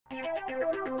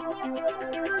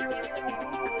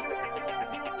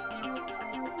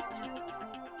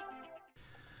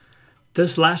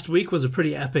This last week was a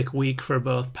pretty epic week for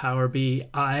both Power BI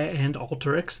and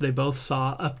Alteryx. They both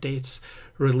saw updates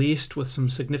released with some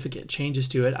significant changes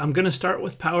to it. I'm going to start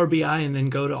with Power BI and then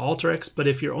go to Alteryx, but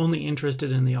if you're only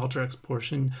interested in the Alteryx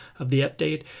portion of the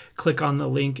update, click on the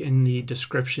link in the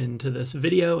description to this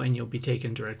video and you'll be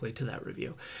taken directly to that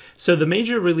review. So the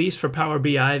major release for Power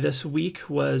BI this week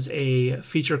was a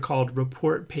feature called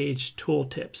Report Page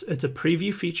Tooltips. It's a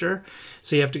preview feature,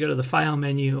 so you have to go to the File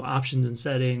menu, Options and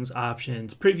Settings,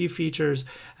 Options, Preview Features,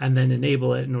 and then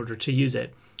enable it in order to use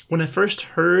it. When I first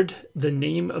heard the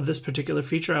name of this particular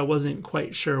feature, I wasn't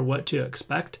quite sure what to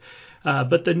expect,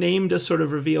 but the name does sort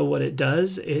of reveal what it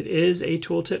does. It is a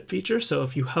tooltip feature, so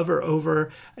if you hover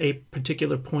over a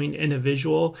particular point in a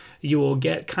visual, you will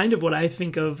get kind of what I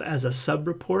think of as a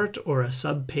sub-report or a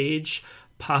sub-page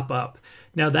pop up.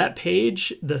 Now that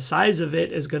page, the size of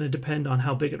it is going to depend on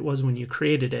how big it was when you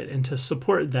created it, and to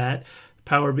support that,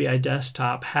 Power BI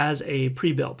Desktop has a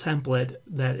pre-built template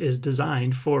that is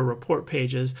designed for report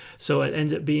pages, so it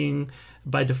ends up being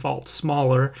by default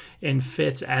smaller and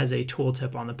fits as a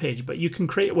tooltip on the page. But you can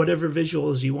create whatever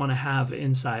visuals you want to have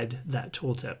inside that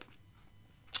tooltip.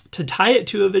 To tie it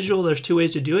to a visual, there's two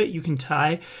ways to do it. You can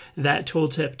tie that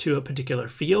tooltip to a particular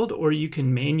field, or you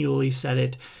can manually set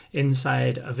it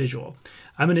inside a visual.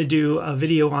 I'm going to do a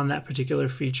video on that particular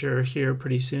feature here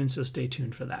pretty soon, so stay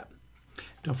tuned for that.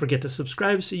 Don't forget to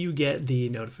subscribe so you get the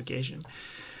notification.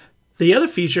 The other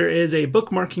feature is a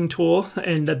bookmarking tool,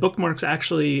 and the bookmarks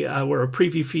actually were a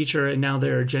preview feature and now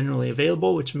they're generally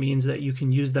available, which means that you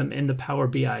can use them in the Power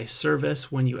BI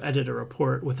service when you edit a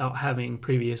report without having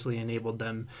previously enabled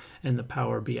them in the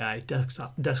Power BI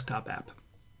desktop app.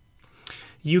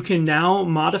 You can now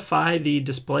modify the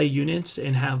display units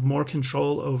and have more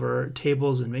control over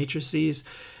tables and matrices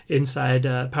inside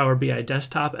Power BI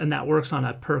Desktop, and that works on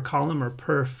a per column or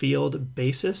per field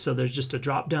basis. So there's just a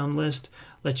drop-down list,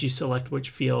 lets you select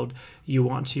which field you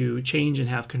want to change and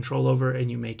have control over, and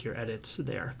you make your edits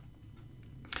there.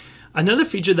 Another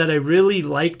feature that I really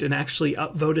liked and actually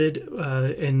upvoted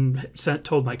and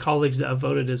told my colleagues to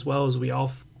upvote it as well, as we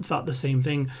all thought the same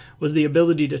thing, was the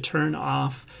ability to turn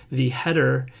off the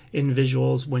header in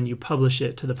visuals when you publish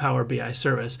it to the Power BI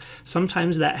service.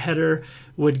 Sometimes that header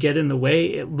would get in the way.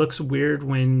 It looks weird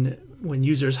when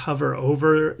users hover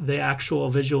over the actual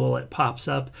visual, it pops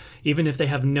up. Even if they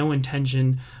have no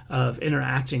intention of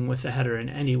interacting with the header in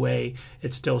any way,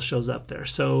 it still shows up there.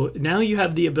 So now you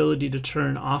have the ability to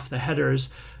turn off the headers.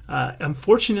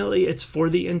 Unfortunately, it's for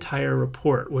the entire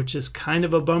report, which is kind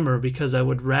of a bummer because I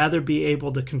would rather be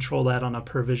able to control that on a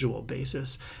per visual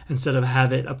basis instead of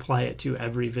have it apply it to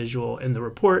every visual in the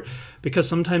report, because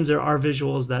sometimes there are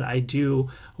visuals that I do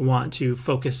want to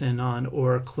focus in on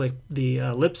or click the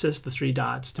ellipsis, the three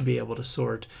dots, to be able to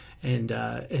sort and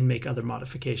make other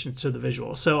modifications to the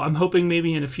visual. So I'm hoping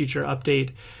maybe in a future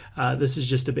update, this is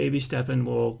just a baby step and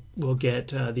we'll get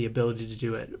the ability to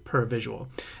do it per visual.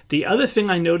 The other thing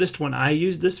I noticed when I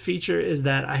used this feature is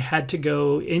that I had to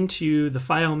go into the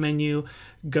File menu,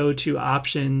 go to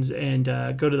Options, and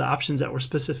go to the options that were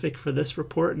specific for this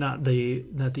report, not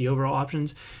the overall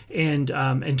options, and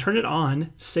turn it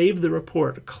on, save the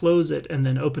report, close it, and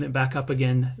then open it back up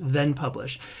again, then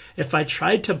publish. If I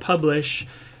tried to publish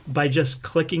by just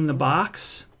clicking the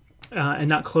box and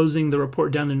not closing the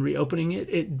report down and reopening it,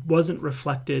 it wasn't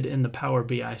reflected in the Power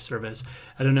BI service.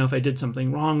 I don't know if I did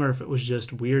something wrong or if it was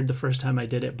just weird the first time I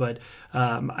did it, but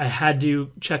I had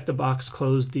to check the box,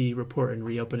 close the report, and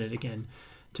reopen it again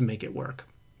to make it work.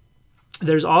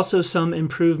 There's also some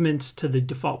improvements to the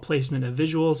default placement of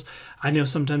visuals. I know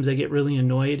sometimes I get really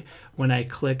annoyed when I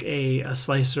click a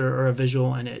slicer or a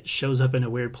visual and it shows up in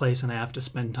a weird place and I have to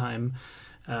spend time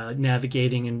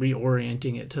navigating and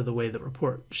reorienting it to the way the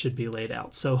report should be laid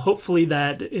out. So hopefully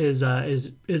that is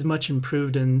much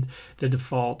improved and the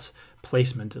default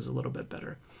placement is a little bit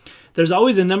better. There's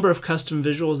always a number of custom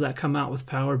visuals that come out with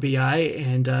Power BI,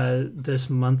 and this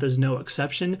month is no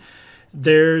exception.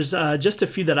 There's just a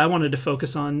few that I wanted to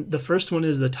focus on. The first one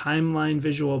is the timeline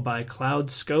visual by Cloud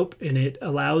Scope, and it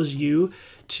allows you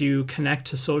to connect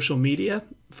to social media,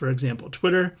 for example,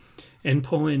 Twitter, and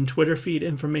pull in Twitter feed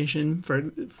information.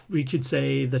 We could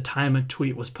say the time a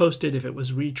tweet was posted, if it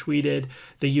was retweeted,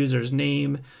 the user's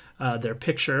name, their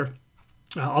picture.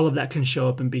 All of that can show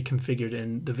up and be configured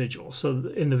in the visual,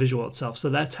 so in the visual itself. So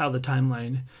that's how the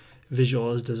timeline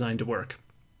visual is designed to work.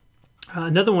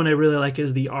 Another one I really like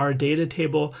is the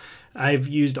DataTable. I've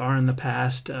used R in the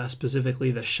past,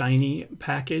 specifically the Shiny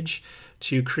package,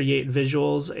 to create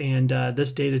visuals, and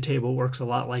this data table works a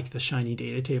lot like the Shiny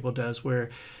data table does, where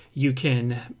you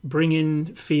can bring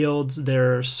in fields,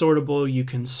 they're sortable, you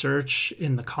can search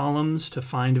in the columns to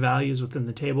find values within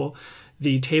the table.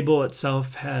 The table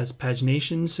itself has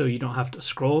pagination, so you don't have to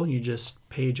scroll, you just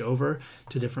page over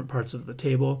to different parts of the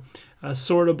table.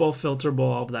 Sortable, filterable,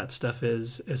 all of that stuff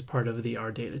is part of the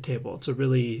R data table. It's a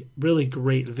really, really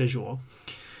great visual.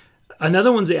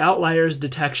 Another one's the Outliers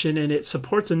Detection, and it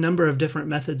supports a number of different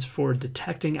methods for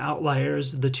detecting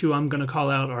outliers. The two I'm going to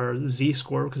call out are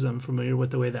Z-score, because I'm familiar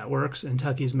with the way that works, and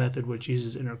Tuckey's method, which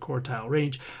uses interquartile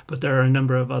range, but there are a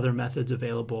number of other methods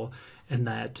available in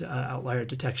that outlier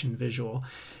detection visual.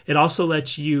 It also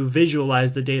lets you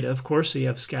visualize the data, of course, so you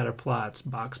have scatter plots,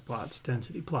 box plots,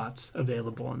 density plots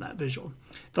available in that visual.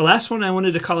 The last one I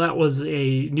wanted to call out was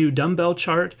a new Dumbbell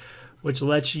Chart, which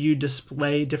lets you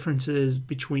display differences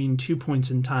between 2 points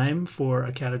in time for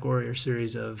a category or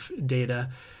series of data,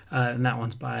 and that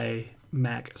one's by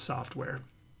Mac software.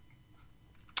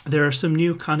 There are some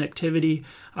new connectivity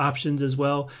options as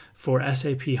well for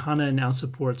SAP HANA. Now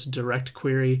supports direct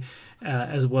query,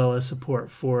 as well as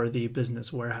support for the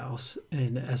business warehouse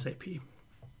in SAP.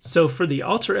 So for the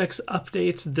Alteryx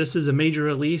updates, this is a major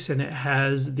release, and it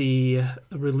has the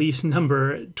release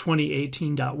number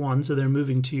 2018.1, so they're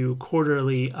moving to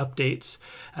quarterly updates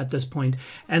at this point.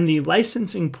 And the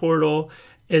licensing portal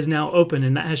is now open,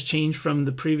 and that has changed from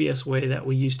the previous way that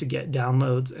we used to get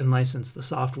downloads and license the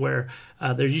software.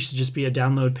 There used to just be a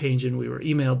download page and we were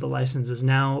emailed the licenses.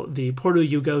 Now the portal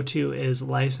you go to is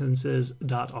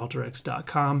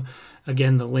licenses.alteryx.com.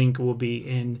 Again, the link will be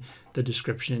in the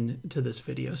description to this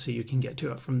video, so you can get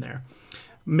to it from there.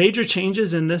 Major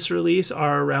changes in this release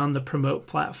are around the Promote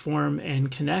platform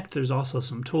and Connect. There's also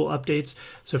some tool updates.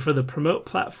 So for the Promote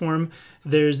platform,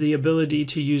 there's the ability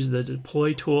to use the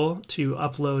Deploy tool to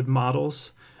upload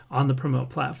models on the Promote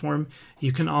platform.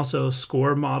 You can also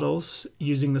score models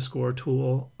using the Score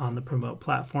tool on the Promote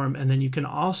platform, and then you can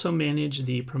also manage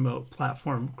the Promote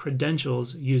platform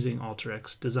credentials using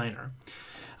Alteryx Designer.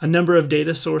 A number of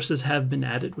data sources have been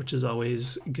added, which is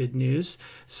always good news.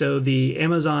 So the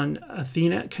Amazon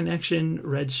Athena connection,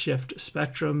 Redshift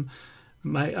Spectrum, the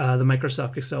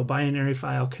Microsoft Excel binary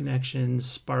file connections,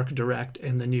 Spark Direct,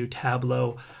 and the new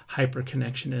Tableau Hyper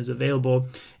connection is available.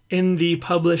 In the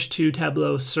Publish to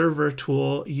Tableau server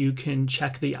tool, you can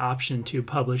check the option to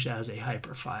publish as a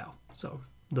Hyper file. So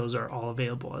those are all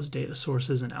available as data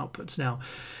sources and outputs now.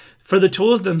 For the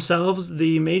tools themselves,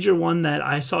 the major one that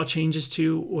I saw changes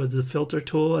to was the filter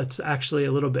tool. It's actually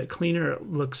a little bit cleaner.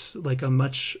 It looks like a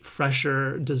much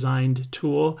fresher designed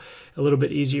tool, a little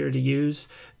bit easier to use.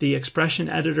 The expression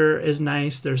editor is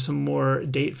nice. There's some more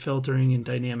date filtering and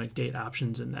dynamic date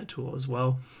options in that tool as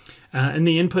well. And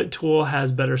the input tool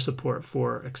has better support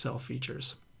for Excel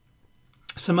features.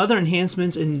 Some other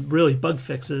enhancements and really bug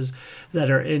fixes that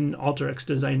are in Alteryx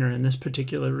Designer in this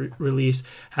particular release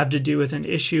have to do with an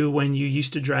issue when you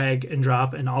used to drag and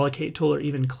drop an allocate tool or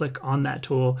even click on that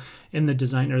tool in the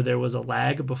Designer. There was a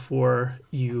lag before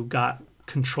you got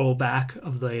control back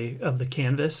of the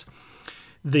canvas.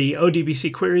 The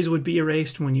ODBC queries would be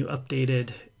erased when you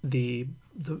updated the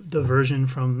version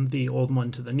from the old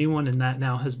one to the new one, and that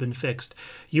now has been fixed.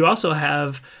 You also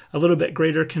have a little bit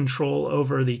greater control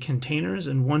over the containers,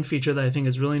 and one feature that I think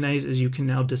is really nice is you can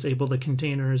now disable the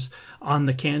containers on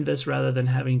the canvas rather than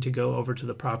having to go over to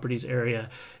the properties area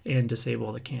and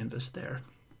disable the canvas there.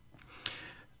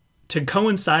 To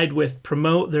coincide with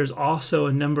Promote, there's also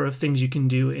a number of things you can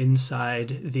do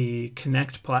inside the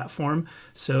Connect platform.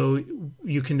 So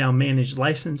you can now manage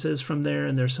licenses from there,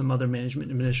 and there's some other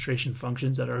management administration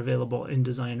functions that are available in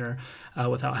Designer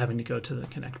without having to go to the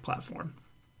Connect platform.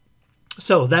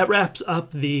 So that wraps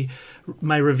up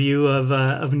my review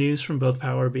of news from both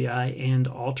Power BI and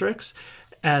Alteryx.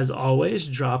 As always,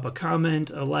 drop a comment,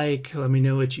 a like, let me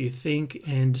know what you think,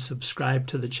 and subscribe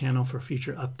to the channel for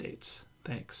future updates.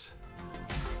 Thanks.